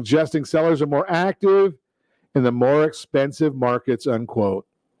improvement, suggesting sellers are more active in the more expensive markets, unquote.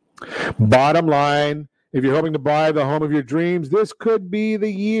 Bottom line, if you're hoping to buy the home of your dreams, this could be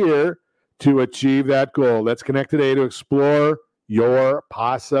the year to achieve that goal. Let's connect today to explore your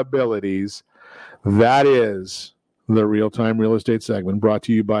possibilities. That is the Real-Time Real Estate segment brought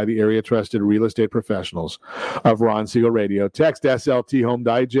to you by the area trusted real estate professionals of Ron Siegel Radio. Text SLT Home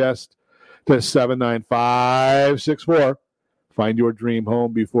Digest to 79564. Find your dream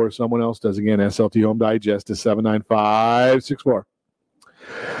home before someone else does. Again, SLT Home Digest to 79564.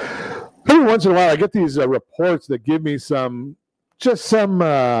 Every once in a while, I get these reports that give me some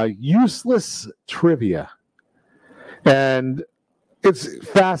useless trivia. And it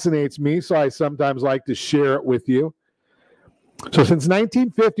fascinates me, so I sometimes like to share it with you. So since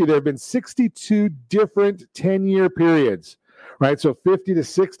 1950, there have been 62 different 10-year periods, right? So 50 to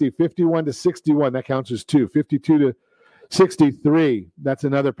 60, 51 to 61, that counts as two. 52 to 63, that's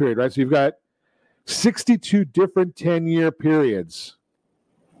another period, right? So you've got 62 different 10-year periods.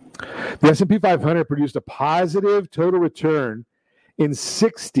 The S&P 500 produced a positive total return in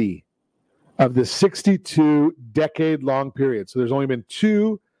 60 of the 62 decade-long periods. So there's only been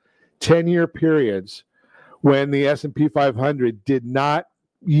two 10-year periods when the S&P 500 did not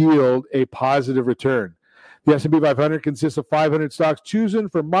yield a positive return. The S&P 500 consists of 500 stocks chosen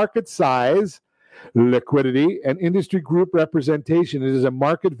for market size, liquidity, and industry group representation. It is a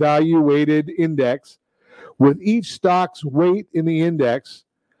market value-weighted index with each stock's weight in the index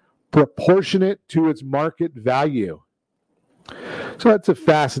proportionate to its market value. So that's a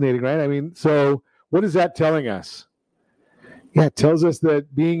fascinating, right? I mean, so what is that telling us? Yeah, it tells us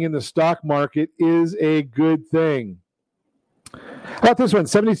that being in the stock market is a good thing. How about this one?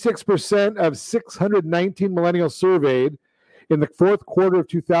 76% of 619 millennials surveyed in the fourth quarter of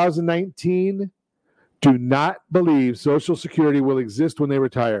 2019 do not believe Social Security will exist when they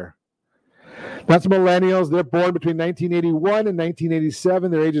retire. That's millennials. They're born between 1981 and 1987.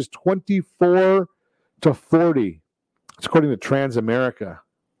 Their age is 24 to 40. It's according to Transamerica.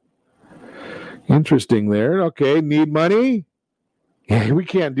 Interesting there. Okay, need money? Yeah, we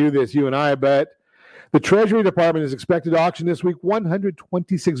can't do this, you and I, but the Treasury Department is expected to auction this week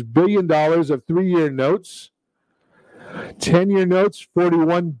 $126 billion of 3-year notes. 10-year notes,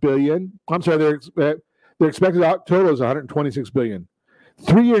 $41 billion. I'm sorry, they're expected total is $126 billion.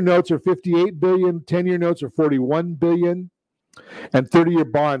 3-year notes are $58 billion, 10-year notes are $41 billion, and 30-year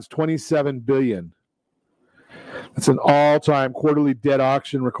bonds $27 billion. That's an all-time quarterly debt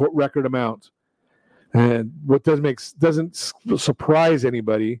auction record amount. And what doesn't surprise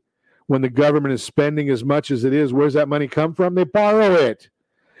anybody when the government is spending as much as it is, where's that money come from? They borrow it.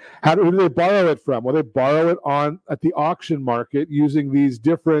 Who do they borrow it from? Well, they borrow it at the auction market using these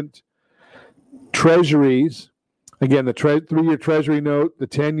different treasuries. Again, the 3-year treasury note, the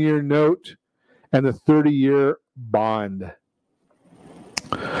 10-year note, and the 30-year bond.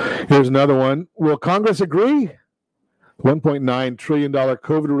 Here's another one. Will Congress agree? $1.9 trillion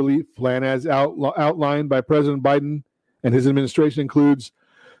COVID relief plan as outlined by President Biden and his administration includes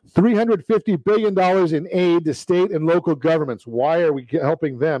 $350 billion in aid to state and local governments. Why are we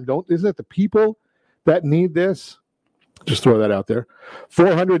helping them? Isn't it the people that need this? Just throw that out there.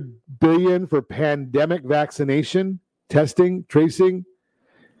 $400 billion for pandemic vaccination, testing, tracing,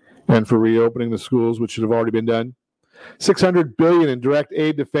 and for reopening the schools, which should have already been done. $600 billion in direct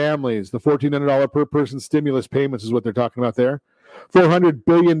aid to families. The $1,400 per person stimulus payments is what they're talking about there. $400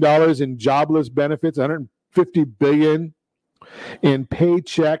 billion in jobless benefits. $150 billion in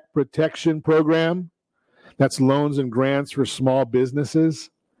Paycheck Protection Program. That's loans and grants for small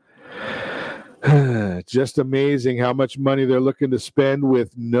businesses. Just amazing how much money they're looking to spend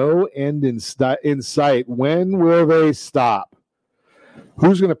with no end in sight. When will they stop?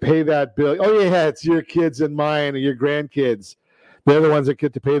 Who's going to pay that bill? Oh, yeah, it's your kids and mine and your grandkids. They're the ones that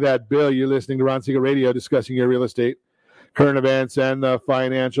get to pay that bill. You're listening to Ron Siegel Radio discussing your real estate, current events, and the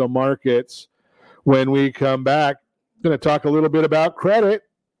financial markets. When we come back, I'm going to talk a little bit about credit.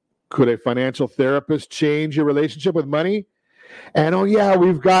 Could a financial therapist change your relationship with money? And, oh, yeah,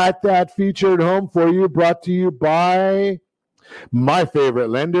 we've got that featured home for you, brought to you by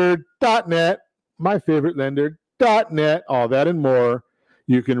myfavoritelender.net, myfavoritelender.net, all that and more.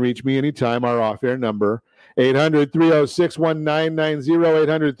 You can reach me anytime. Our off-air number,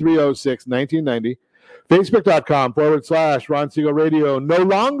 800-306-1990, 800-306-1990. Facebook.com/Ron Siegel Radio. No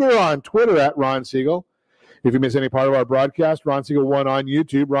longer on Twitter at Ron Siegel. If you miss any part of our broadcast, Ron Siegel 1 on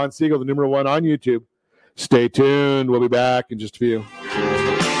YouTube. Ron Siegel, the number 1 on YouTube. Stay tuned. We'll be back in just a few.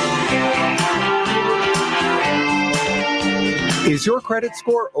 Is your credit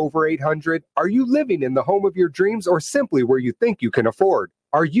score over 800? Are you living in the home of your dreams or simply where you think you can afford?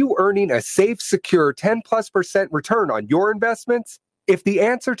 Are you earning a safe, secure 10+% return on your investments? If the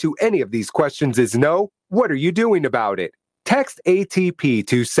answer to any of these questions is no, what are you doing about it? Text ATP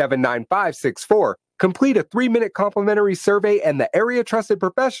to 79564. Complete a 3-minute complimentary survey and the area trusted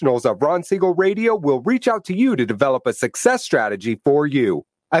professionals of Ron Siegel Radio will reach out to you to develop a success strategy for you.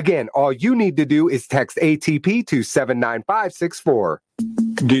 Again, all you need to do is text ATP to 79564.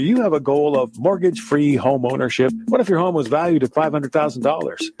 Do you have a goal of mortgage-free home ownership? What if your home was valued at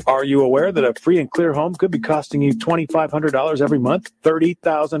 $500,000? Are you aware that a free and clear home could be costing you $2,500 every month,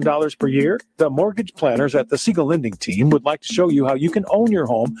 $30,000 per year? The mortgage planners at the Siegel Lending Team would like to show you how you can own your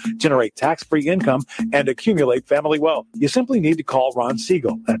home, generate tax-free income, and accumulate family wealth. You simply need to call Ron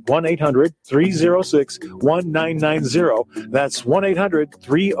Siegel at 1-800-306-1990. That's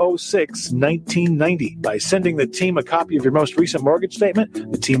 1-800-306-1990. By sending the team a copy of your most recent mortgage statement,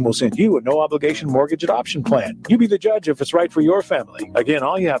 the team will send you a no-obligation mortgage adoption plan. You be the judge if it's right for your family. Again,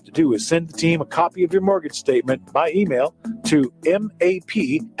 all you have to do is send the team a copy of your mortgage statement by email to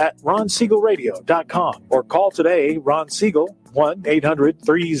map@ronsiegelradio.com or call today Ron Siegel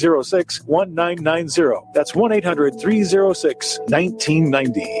 1-800-306-1990. That's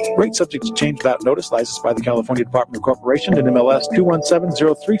 1-800-306-1990. Rate subject to change without notice. Licensed by the California Department of Corporation and MLS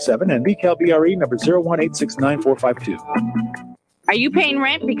 217037 and BCAL number 018694552. Are you paying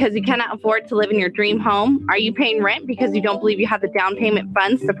rent because you cannot afford to live in your dream home? Are you paying rent because you don't believe you have the down payment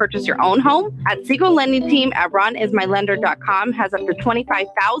funds to purchase your own home? At Siegel Lending Team at RonIsMyLender.com has up to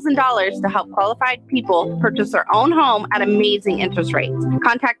 $25,000 to help qualified people purchase their own home at amazing interest rates.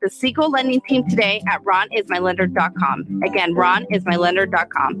 Contact the Siegel Lending Team today at RonIsMyLender.com. Again,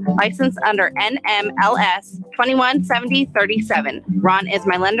 RonIsMyLender.com. Licensed under NMLS 217037.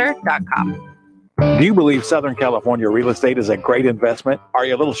 RonIsMyLender.com. Do you believe Southern California real estate is a great investment? Are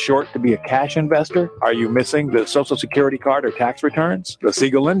you a little short to be a cash investor? Are you missing the Social Security card or tax returns? The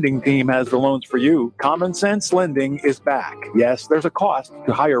Siegel Lending Team has the loans for you. Common Sense Lending is back. Yes, there's a cost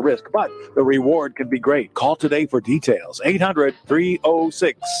to higher risk, but the reward can be great. Call today for details.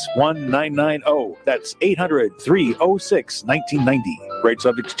 800-306-1990. That's 800-306-1990. Rate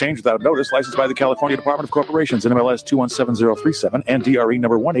subject to change without notice. Licensed by the California Department of Corporations, NMLS 217037 and DRE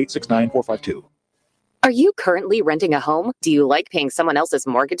number 1869452. Are you currently renting a home? Do you like paying someone else's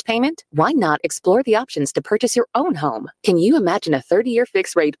mortgage payment? Why not explore the options to purchase your own home? Can you imagine a 30-year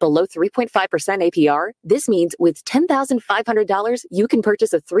fixed rate below 3.5% APR? This means with $10,500, you can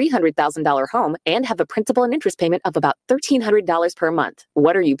purchase a $300,000 home and have a principal and interest payment of about $1,300 per month.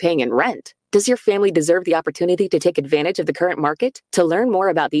 What are you paying in rent? Does your family deserve the opportunity to take advantage of the current market? To learn more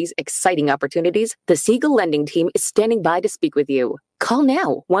about these exciting opportunities, the Siegel Lending Team is standing by to speak with you. Call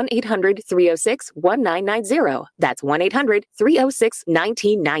now, 1-800-306-1990. That's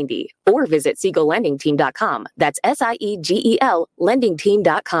 1-800-306-1990. Or visit SiegelLendingTeam.com. That's SIEGEL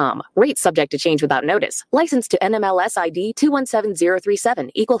LendingTeam.com. Rates subject to change without notice. Licensed to NMLS ID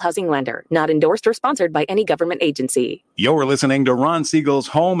 217037. Equal housing lender. Not endorsed or sponsored by any government agency. You're listening to Ron Siegel's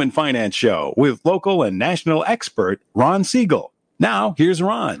Home and Finance Show with local and national expert Ron Siegel. Now, here's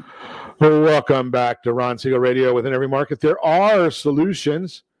Ron. Welcome back to Ron Siegel Radio. Within every market, there are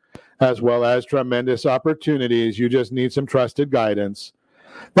solutions as well as tremendous opportunities. You just need some trusted guidance.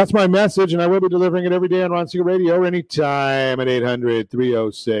 That's my message, and I will be delivering it every day on Ron Siegel Radio anytime at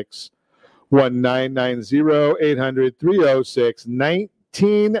 800-306-1990,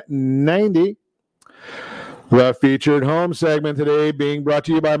 800-306-1990. The featured home segment today being brought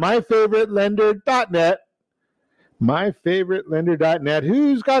to you by MyFavoriteLender.net. MyFavoriteLender.net.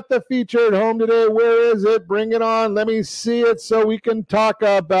 Who's got the featured home today? Where is it? Bring it on. Let me see it so we can talk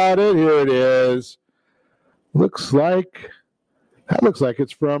about it. Here it is. Looks like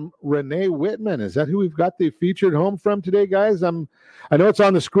it's from Renee Whitman. Is that who we've got the featured home from today, guys? I know it's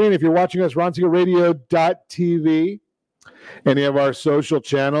on the screen if you're watching us, RonSiegelRadio.tv, any of our social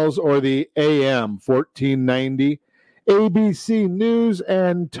channels, or the AM 1490 ABC News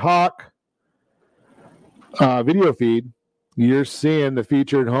and Talk video feed. You're seeing the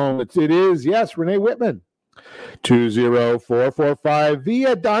featured home. It is, yes, Renee Whitman. 20445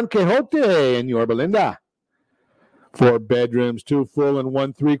 Via Don Quixote in Yorba Linda. 4 bedrooms, 2 full and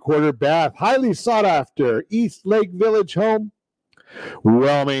 1 3/4 bath. Highly sought after East Lake Village home.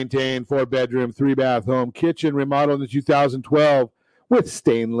 Well-maintained 4-bedroom, 3-bath home. Kitchen remodeled in 2012 with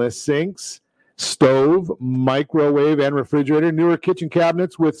stainless sinks, stove, microwave, and refrigerator. Newer kitchen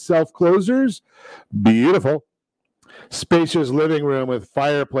cabinets with self-closers. Beautiful. Spacious living room with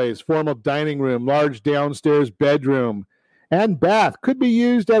fireplace, formal dining room, large downstairs bedroom, and bath. Could be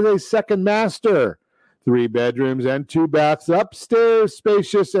used as a second master. 3 bedrooms and 2 baths upstairs.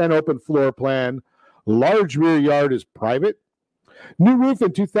 Spacious and open floor plan. Large rear yard is private. New roof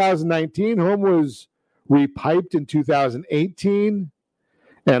in 2019. Home was repiped in 2018.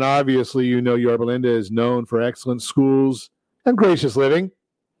 And obviously, you know Yorba Linda is known for excellent schools and gracious living.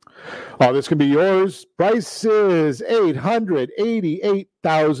 All this can be yours. Price is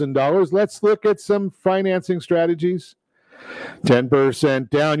 $888,000. Let's look at some financing strategies. 10%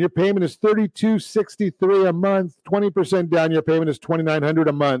 down. Your payment is $3,263 a month. 20% down. Your payment is $2,900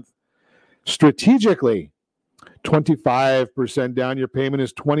 a month. Strategically, 25% down. Your payment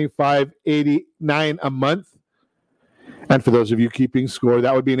is $2,589 a month. And for those of you keeping score,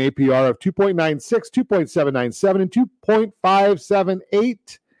 that would be an APR of 2.96, 2.797, and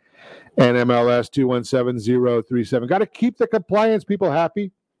 2.578. NMLS 217037. Got to keep the compliance people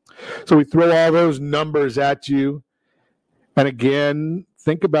happy. So we throw all those numbers at you. And again,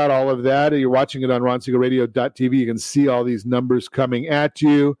 think about all of that. You're watching it on RonSiegelRadio.tv. You can see all these numbers coming at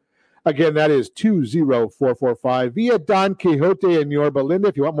you. Again, that is 20445 Via Don Quixote in Yorba Linda.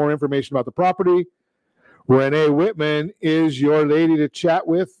 If you want more information about the property, Renee Whitman is your lady to chat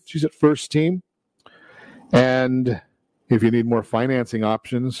with. She's at First Team. And if you need more financing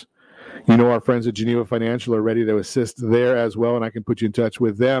options, you know our friends at Geneva Financial are ready to assist there as well, and I can put you in touch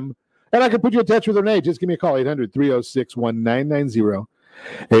with them. And I can put you in touch with Renee. Just give me a call, 800-306-1990,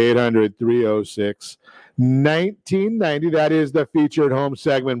 800-306-1990. That is the featured home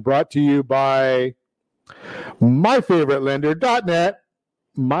segment brought to you by MyFavoriteLender.net,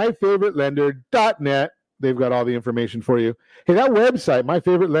 MyFavoriteLender.net. They've got all the information for you. Hey, that website,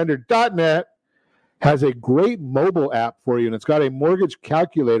 MyFavoriteLender.net, has a great mobile app for you, and it's got a mortgage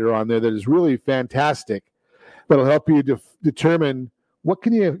calculator on there that is really fantastic. That'll help you determine what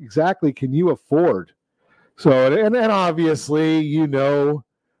can you afford. So, and obviously, you know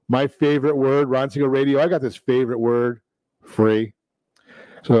my favorite word, Ron Siegel Radio. I got this favorite word, free.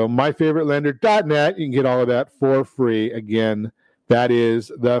 So, MyFavoriteLender.net, you can get all of that for free. Again, that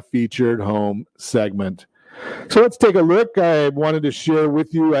is the featured home segment. So let's take a look. I wanted to share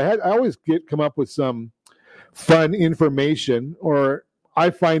with you. I always come up with some fun information, or I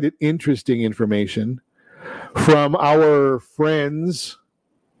find it interesting information from our friends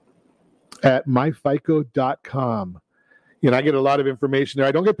at myfico.com. You know, I get a lot of information there.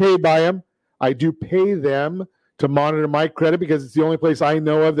 I don't get paid by them. I do pay them to monitor my credit because it's the only place I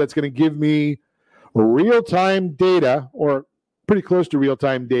know of that's going to give me real-time data, or pretty close to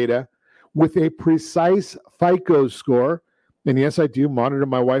real-time data, with a precise FICO score. And yes, I do monitor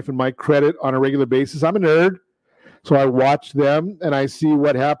my wife and my credit on a regular basis. I'm a nerd, so I watch them and I see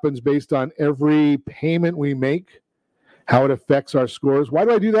what happens based on every payment we make, how it affects our scores. Why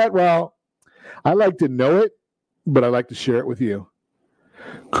do I do that? Well, I like to know it, but I like to share it with you.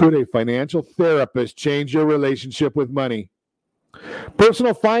 Could a financial therapist change your relationship with money?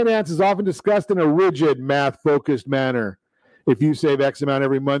 Personal finance is often discussed in a rigid, math-focused manner. If you save X amount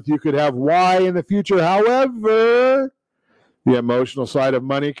every month, you could have Y in the future. However, the emotional side of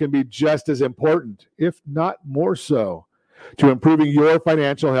money can be just as important, if not more so, to improving your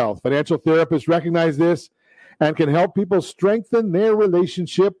financial health. Financial therapists recognize this and can help people strengthen their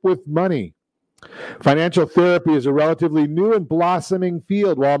relationship with money. Financial therapy is a relatively new and blossoming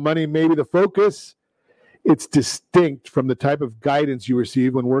field. While money may be the focus, it's distinct from the type of guidance you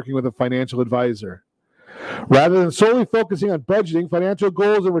receive when working with a financial advisor. Rather than solely focusing on budgeting, financial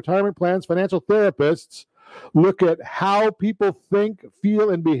goals, and retirement plans, financial therapists look at how people think, feel,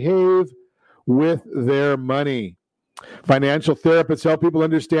 and behave with their money. Financial therapists help people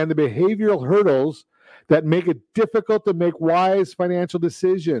understand the behavioral hurdles that make it difficult to make wise financial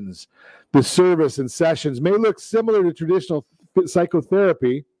decisions. The service and sessions may look similar to traditional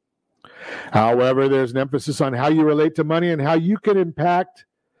psychotherapy. However, there's an emphasis on how you relate to money and how you can impact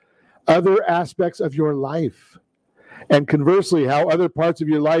other aspects of your life. And conversely, how other parts of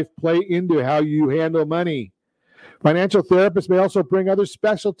your life play into how you handle money. Financial therapists may also bring other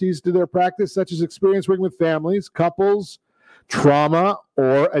specialties to their practice, such as experience working with families, couples, trauma,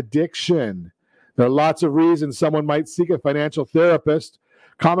 or addiction. There are lots of reasons someone might seek a financial therapist.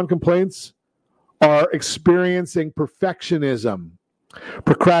 Common complaints are experiencing perfectionism,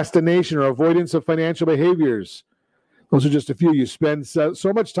 procrastination, or avoidance of financial behaviors. Those are just a few. You spend so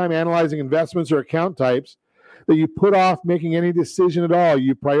much time analyzing investments or account types that you put off making any decision at all.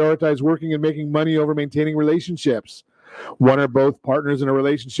 You prioritize working and making money over maintaining relationships. One or both partners in a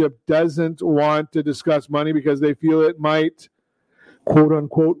relationship doesn't want to discuss money because they feel it might, quote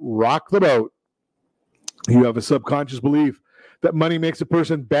unquote, rock the boat. You have a subconscious belief that money makes a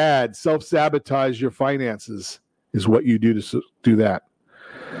person bad. Self-sabotage your finances is what you do to do that.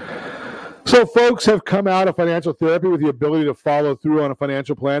 So folks have come out of financial therapy with the ability to follow through on a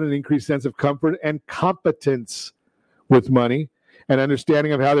financial plan, an increased sense of comfort and competence with money, and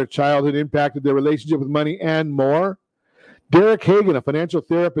understanding of how their childhood impacted their relationship with money, and more. Derek Hagan, a financial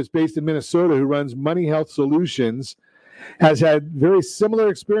therapist based in Minnesota who runs Money Health Solutions, has had very similar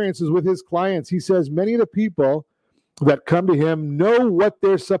experiences with his clients. He says many of the people that come to him know what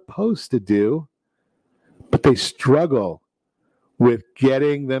they're supposed to do, but they struggle with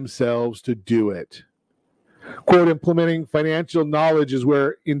getting themselves to do it. Quote, implementing financial knowledge is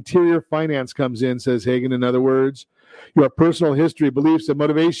where interior finance comes in, says Hagan. In other words, your personal history, beliefs, and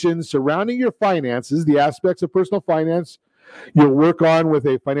motivations surrounding your finances, the aspects of personal finance you'll work on with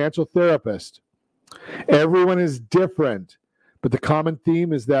a financial therapist. Everyone is different, but the common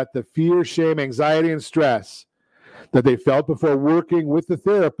theme is that the fear, shame, anxiety, and stress that they felt before working with the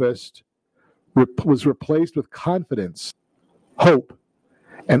therapist was replaced with confidence, hope,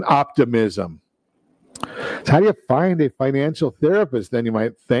 and optimism. So how do you find a financial therapist, then, you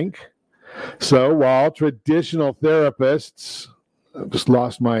might think? So while traditional therapists, I've just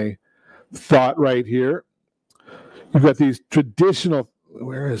lost my thought right here. You've got these traditional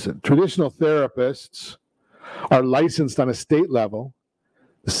therapists are licensed on a state level.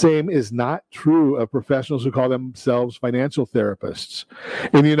 The same is not true of professionals who call themselves financial therapists.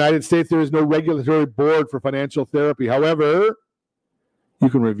 In the United States, there is no regulatory board for financial therapy. However, you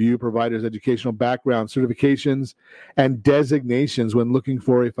can review providers' educational background, certifications, and designations when looking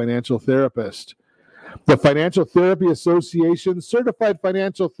for a financial therapist. The Financial Therapy Association Certified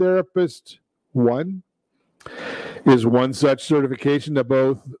Financial Therapist 1 is one such certification that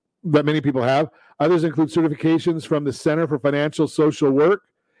many people have. Others include certifications from the Center for Financial Social Work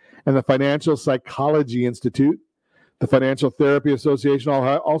and the Financial Psychology Institute. The Financial Therapy Association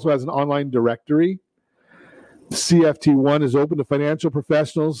also has an online directory. CFT1 is open to financial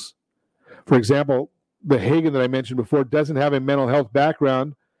professionals. For example, the Hagan that I mentioned before doesn't have a mental health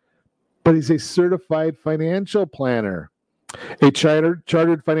background, but he's a certified financial planner, a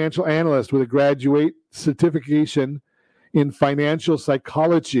chartered financial analyst with a graduate certification in financial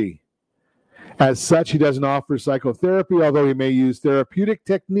psychology. As such, he doesn't offer psychotherapy, although he may use therapeutic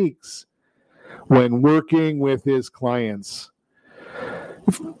techniques when working with his clients.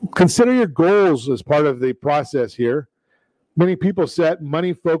 Consider your goals as part of the process here. Many people set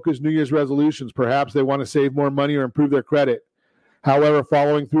money-focused New Year's resolutions. Perhaps they want to save more money or improve their credit. However,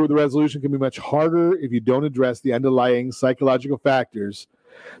 following through with the resolution can be much harder if you don't address the underlying psychological factors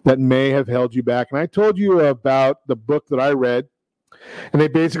that may have held you back. And I told you about the book that I read, and they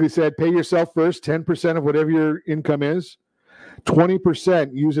basically said, pay yourself first, 10% of whatever your income is,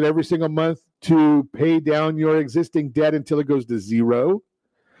 20%, use it every single month to pay down your existing debt until it goes to zero.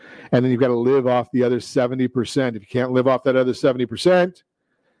 And then you've got to live off the other 70%. If you can't live off that other 70%,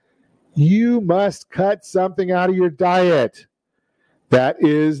 you must cut something out of your diet. That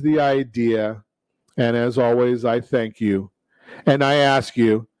is the idea. And as always, I thank you. And I ask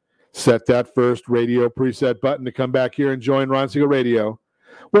you, set that first radio preset button to come back here and join Ron Siegel Radio,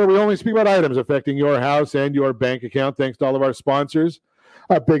 where we only speak about items affecting your house and your bank account. Thanks to all of our sponsors.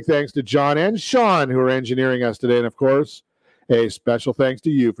 A big thanks to John and Sean, who are engineering us today. And, of course, a special thanks to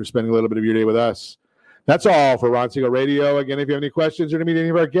you for spending a little bit of your day with us. That's all for Ron Siegel Radio. Again, if you have any questions or to meet any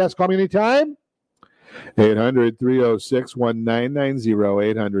of our guests, call me anytime.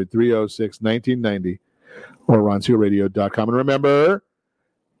 800-306-1990, 800-306-1990, or RonSiegelRadio.com. And remember,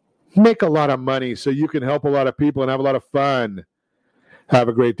 make a lot of money so you can help a lot of people and have a lot of fun. Have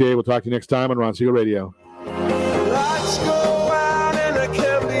a great day. We'll talk to you next time on Ron Siegel Radio. Lights go out and I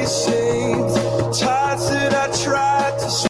can't be seen.